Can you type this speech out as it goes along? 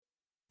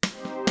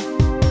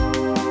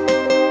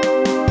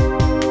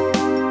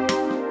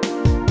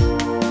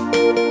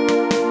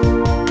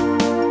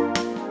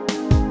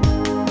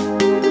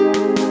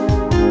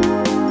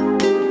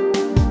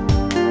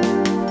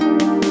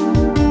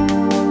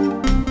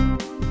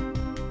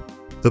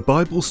The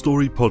Bible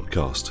Story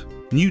Podcast,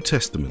 New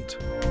Testament.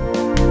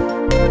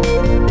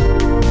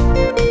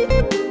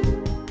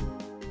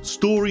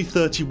 Story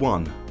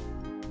 31.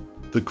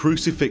 The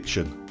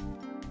Crucifixion.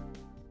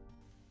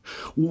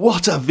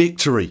 What a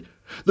victory!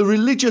 The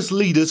religious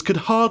leaders could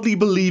hardly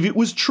believe it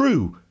was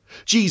true.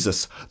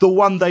 Jesus, the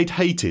one they'd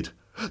hated,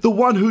 the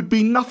one who'd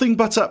been nothing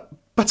but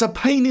a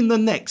pain in the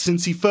neck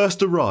since he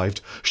first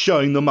arrived,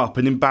 showing them up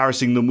and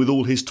embarrassing them with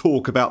all his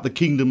talk about the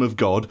kingdom of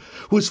God,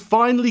 was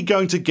finally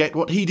going to get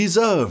what he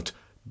deserved: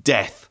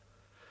 death.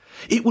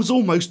 It was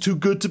almost too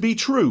good to be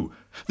true.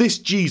 This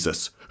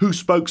Jesus, who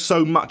spoke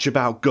so much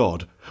about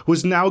God,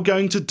 was now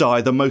going to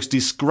die the most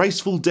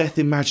disgraceful death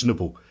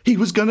imaginable. He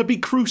was going to be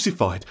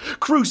crucified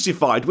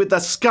with the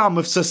scum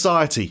of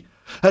society.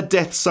 A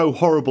death so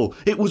horrible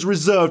it was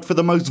reserved for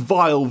the most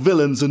vile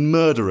villains and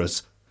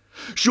murderers.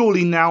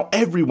 Surely now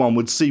everyone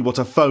would see what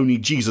a phony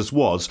Jesus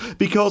was,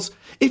 because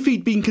if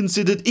he'd been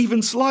considered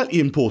even slightly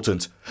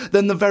important,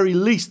 then the very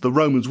least the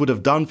Romans would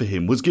have done for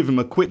him was give him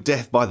a quick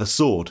death by the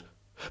sword.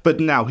 But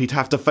now he'd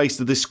have to face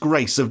the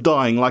disgrace of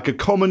dying like a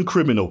common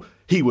criminal.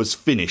 He was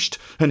finished,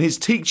 and his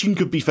teaching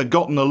could be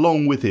forgotten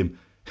along with him.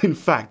 In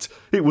fact,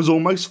 it was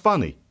almost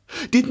funny.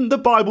 Didn't the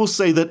Bible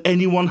say that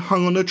anyone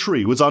hung on a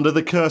tree was under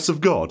the curse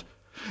of God?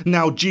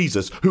 Now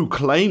Jesus, who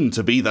claimed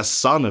to be the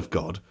Son of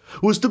God,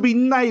 was to be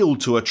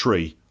nailed to a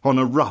tree on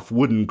a rough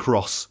wooden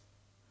cross.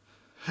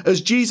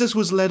 As Jesus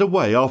was led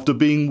away after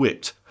being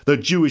whipped, the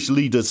Jewish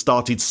leaders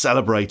started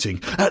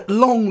celebrating. At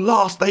long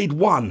last they'd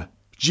won.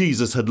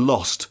 Jesus had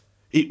lost.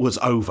 It was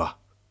over.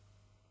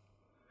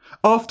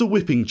 After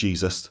whipping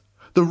Jesus,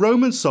 the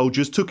Roman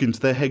soldiers took him to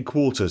their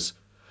headquarters.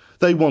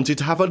 They wanted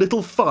to have a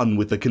little fun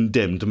with the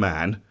condemned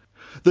man.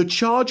 The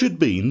charge had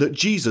been that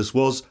Jesus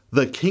was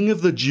the King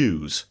of the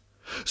Jews.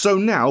 So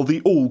now the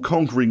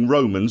all-conquering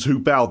Romans, who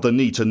bowed the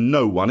knee to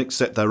no one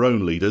except their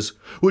own leaders,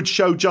 would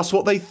show just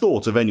what they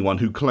thought of anyone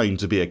who claimed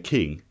to be a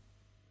king.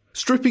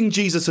 Stripping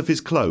Jesus of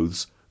his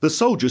clothes, the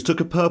soldiers took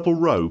a purple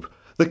robe,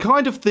 the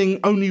kind of thing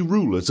only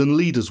rulers and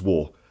leaders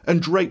wore, and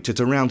draped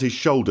it around his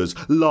shoulders,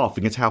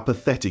 laughing at how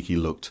pathetic he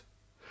looked.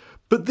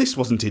 But this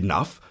wasn't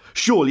enough.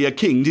 Surely a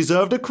king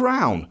deserved a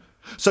crown.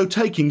 So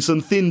taking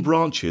some thin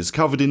branches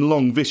covered in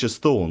long vicious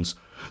thorns,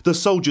 the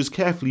soldiers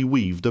carefully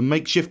weaved a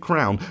makeshift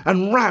crown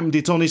and rammed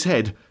it on his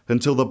head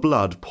until the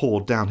blood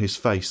poured down his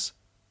face.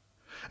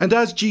 And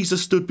as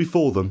Jesus stood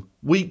before them,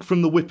 weak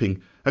from the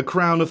whipping, a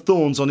crown of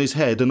thorns on his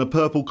head and a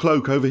purple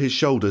cloak over his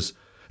shoulders,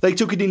 they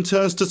took it in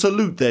turns to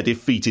salute their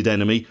defeated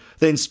enemy,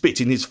 then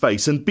spit in his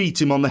face and beat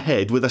him on the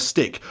head with a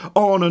stick,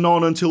 on and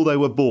on until they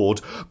were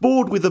bored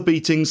with the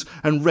beatings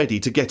and ready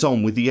to get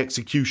on with the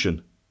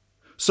execution.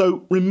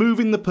 So,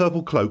 removing the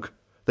purple cloak,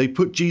 they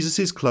put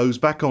Jesus' clothes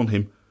back on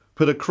him,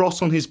 put a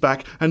cross on his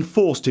back and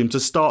forced him to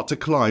start to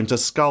climb to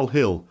Skull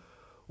Hill,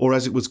 or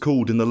as it was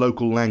called in the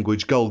local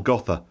language,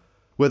 Golgotha,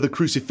 where the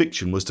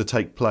crucifixion was to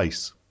take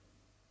place.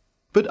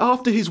 But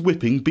after his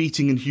whipping,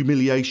 beating and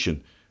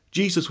humiliation,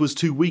 Jesus was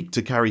too weak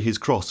to carry his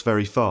cross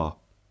very far.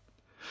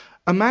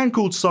 A man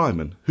called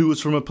Simon, who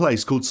was from a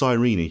place called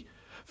Cyrene,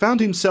 found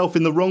himself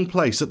in the wrong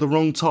place at the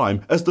wrong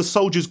time as the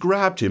soldiers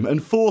grabbed him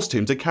and forced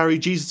him to carry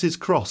Jesus'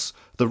 cross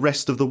the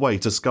rest of the way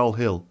to Skull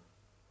Hill.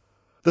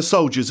 The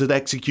soldiers had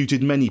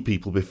executed many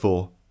people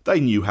before. They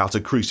knew how to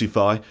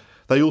crucify.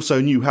 They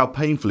also knew how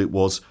painful it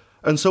was,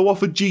 and so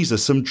offered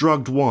Jesus some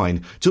drugged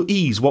wine to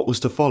ease what was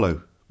to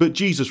follow, but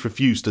Jesus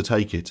refused to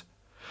take it.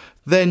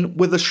 Then,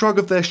 with a shrug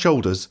of their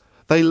shoulders,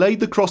 they laid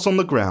the cross on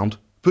the ground,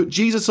 put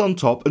Jesus on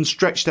top and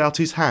stretched out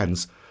his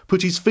hands,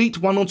 put his feet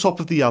one on top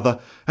of the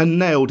other, and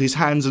nailed his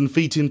hands and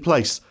feet in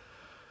place.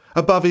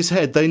 Above his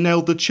head they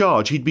nailed the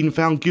charge he'd been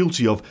found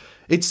guilty of.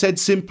 It said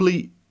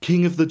simply,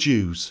 King of the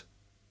Jews.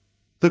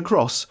 The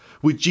cross,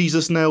 with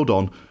Jesus nailed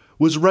on,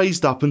 was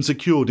raised up and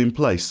secured in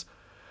place.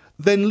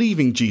 Then,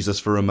 leaving Jesus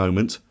for a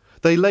moment,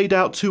 they laid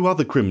out two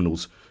other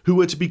criminals who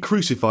were to be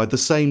crucified the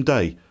same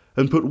day,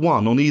 and put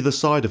one on either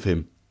side of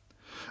him.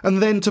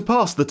 And then, to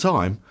pass the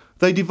time,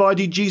 they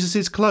divided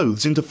Jesus'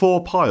 clothes into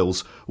 4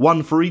 piles,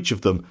 one for each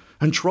of them,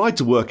 and tried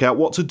to work out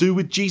what to do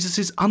with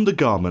Jesus'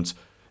 undergarment.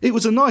 It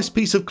was a nice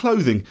piece of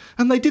clothing,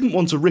 and they didn't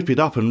want to rip it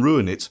up and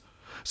ruin it.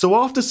 So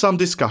after some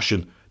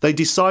discussion, they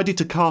decided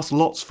to cast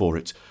lots for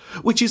it,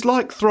 which is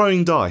like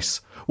throwing dice,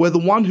 where the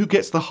one who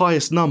gets the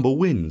highest number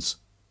wins.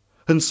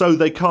 And so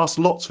they cast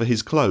lots for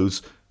his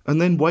clothes,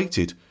 and then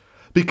waited,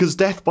 because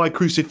death by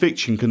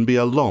crucifixion can be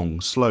a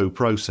long, slow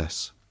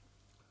process.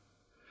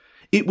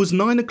 It was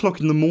 9 o'clock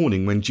in the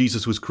morning when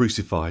Jesus was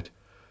crucified,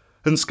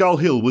 and Skull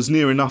Hill was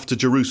near enough to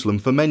Jerusalem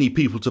for many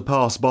people to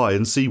pass by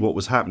and see what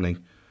was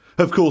happening.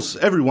 Of course,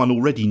 everyone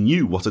already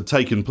knew what had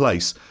taken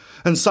place,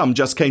 and some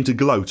just came to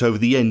gloat over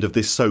the end of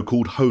this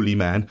so-called holy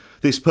man,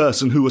 this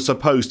person who was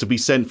supposed to be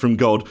sent from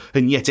God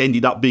and yet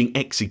ended up being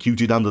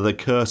executed under the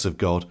curse of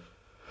God.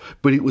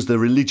 But it was the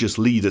religious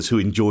leaders who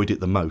enjoyed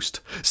it the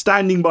most.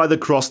 Standing by the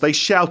cross, they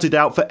shouted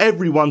out for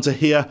everyone to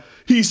hear,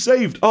 "He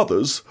saved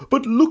others,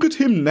 but look at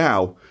him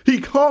now. He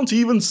can't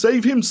even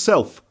save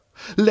himself."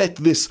 Let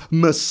this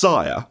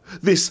Messiah,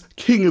 this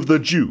King of the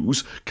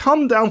Jews,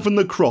 come down from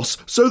the cross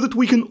so that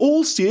we can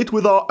all see it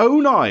with our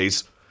own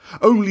eyes.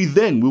 Only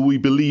then will we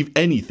believe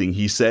anything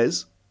he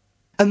says."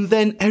 And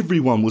then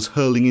everyone was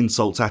hurling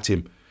insults at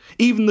him.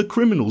 Even the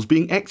criminals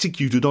being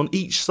executed on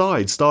each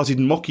side started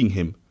mocking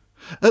him.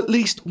 At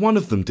least one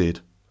of them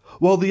did,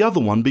 while the other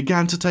one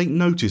began to take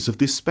notice of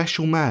this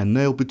special man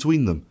nailed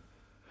between them.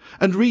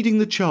 And reading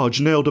the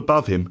charge nailed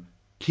above him,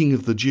 King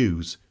of the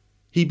Jews,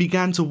 he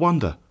began to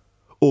wonder,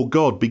 or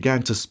God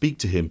began to speak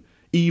to him,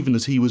 even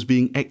as he was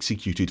being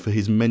executed for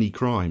his many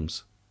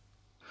crimes.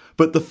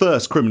 But the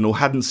first criminal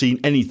hadn't seen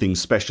anything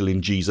special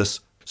in Jesus.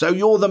 "So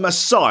you're the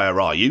Messiah,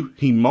 are you?"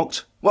 he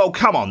mocked. "Well,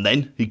 come on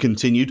then," he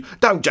continued.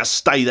 "Don't just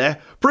stay there.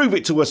 Prove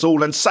it to us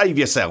all and save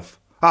yourself.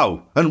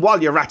 Oh, and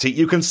while you're at it,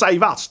 you can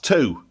save us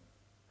too."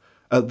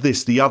 At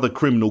this, the other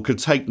criminal could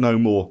take no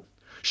more.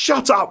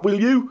 "Shut up, will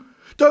you?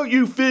 Don't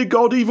you fear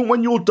God even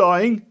when you're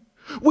dying?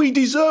 We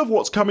deserve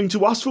what's coming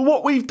to us for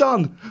what we've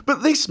done.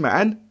 But this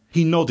man,"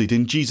 he nodded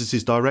in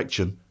Jesus'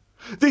 direction,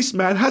 "this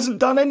man hasn't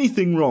done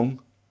anything wrong."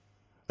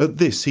 At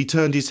this, he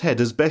turned his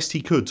head as best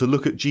he could to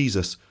look at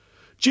Jesus.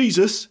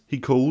 "Jesus," he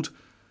called,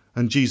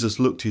 and Jesus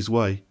looked his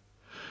way.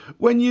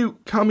 "When you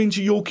come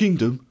into your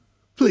kingdom,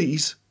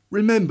 please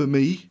remember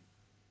me."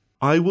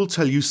 "I will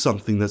tell you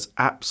something that's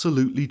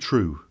absolutely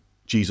true,"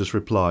 Jesus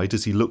replied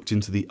as he looked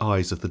into the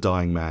eyes of the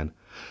dying man.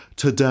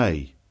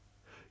 "Today,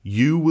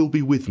 you will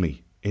be with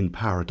me in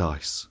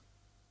paradise."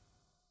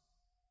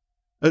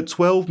 At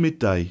 12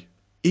 midday,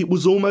 it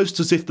was almost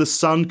as if the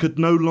sun could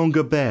no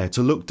longer bear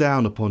to look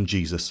down upon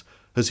Jesus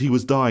as he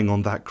was dying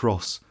on that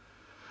cross,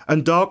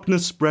 and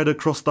darkness spread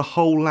across the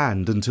whole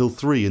land until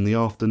 3 in the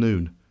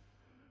afternoon.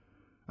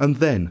 And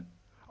then,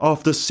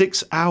 after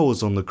 6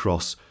 hours on the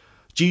cross,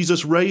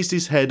 Jesus raised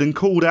his head and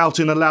called out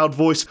in a loud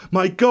voice,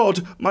 my God,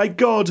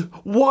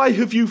 why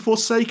have you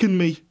forsaken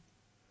me?"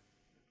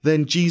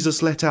 Then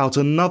Jesus let out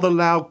another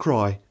loud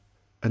cry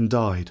and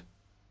died.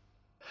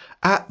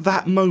 At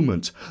that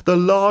moment, the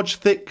large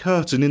thick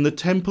curtain in the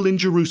temple in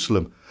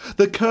Jerusalem,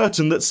 the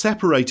curtain that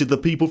separated the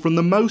people from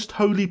the most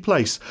holy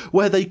place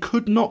where they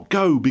could not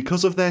go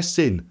because of their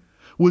sin,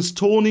 was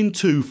torn in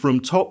two from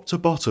top to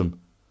bottom.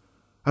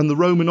 And the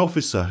Roman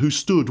officer who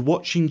stood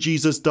watching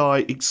Jesus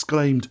die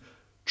exclaimed,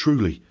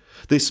 "Truly,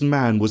 this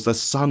man was the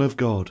Son of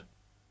God."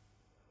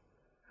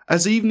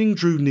 As evening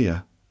drew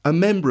near, a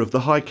member of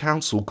the High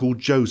Council called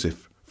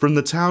Joseph, from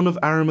the town of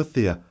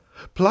Arimathea,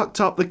 plucked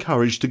up the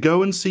courage to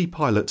go and see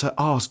Pilate to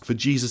ask for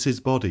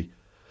Jesus' body.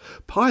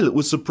 Pilate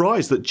was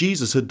surprised that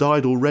Jesus had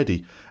died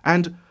already,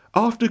 and,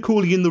 after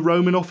calling in the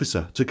Roman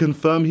officer to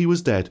confirm he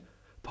was dead,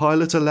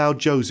 Pilate allowed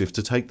Joseph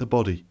to take the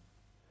body.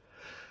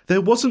 There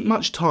wasn't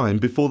much time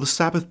before the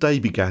Sabbath day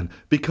began,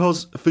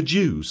 because, for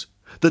Jews,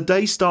 the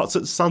day starts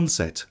at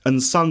sunset,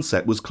 and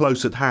sunset was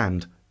close at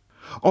hand.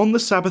 On the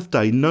Sabbath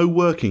day, no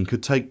working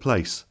could take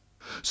place.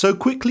 So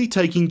quickly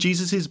taking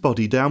Jesus'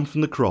 body down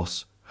from the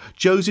cross,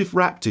 Joseph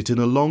wrapped it in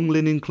a long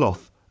linen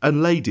cloth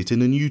and laid it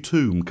in a new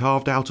tomb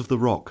carved out of the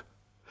rock.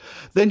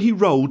 Then he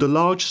rolled a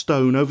large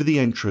stone over the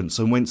entrance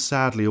and went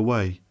sadly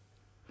away.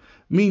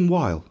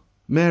 Meanwhile,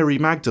 Mary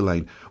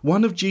Magdalene,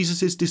 one of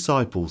Jesus'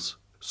 disciples,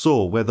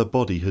 saw where the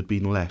body had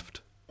been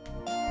left.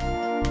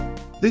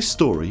 This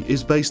story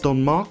is based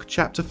on Mark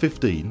chapter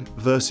 15,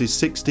 verses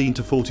 16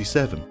 to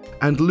 47,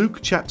 and Luke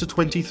chapter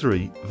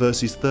 23,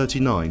 verses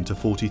 39 to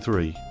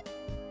 43.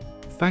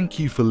 Thank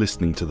you for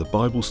listening to the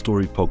Bible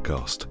Story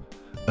Podcast,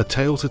 a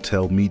Tale to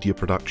Tell media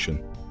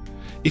production.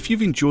 If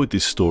you've enjoyed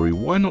this story,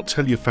 why not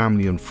tell your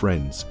family and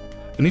friends?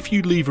 And if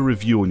you leave a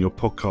review on your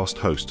podcast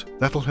host,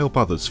 that'll help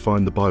others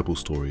find the Bible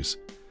stories.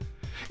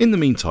 In the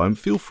meantime,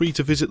 feel free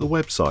to visit the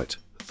website,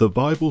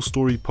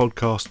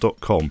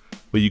 thebiblestorypodcast.com,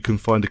 where you can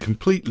find a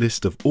complete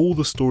list of all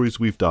the stories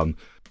we've done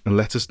and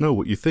let us know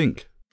what you think.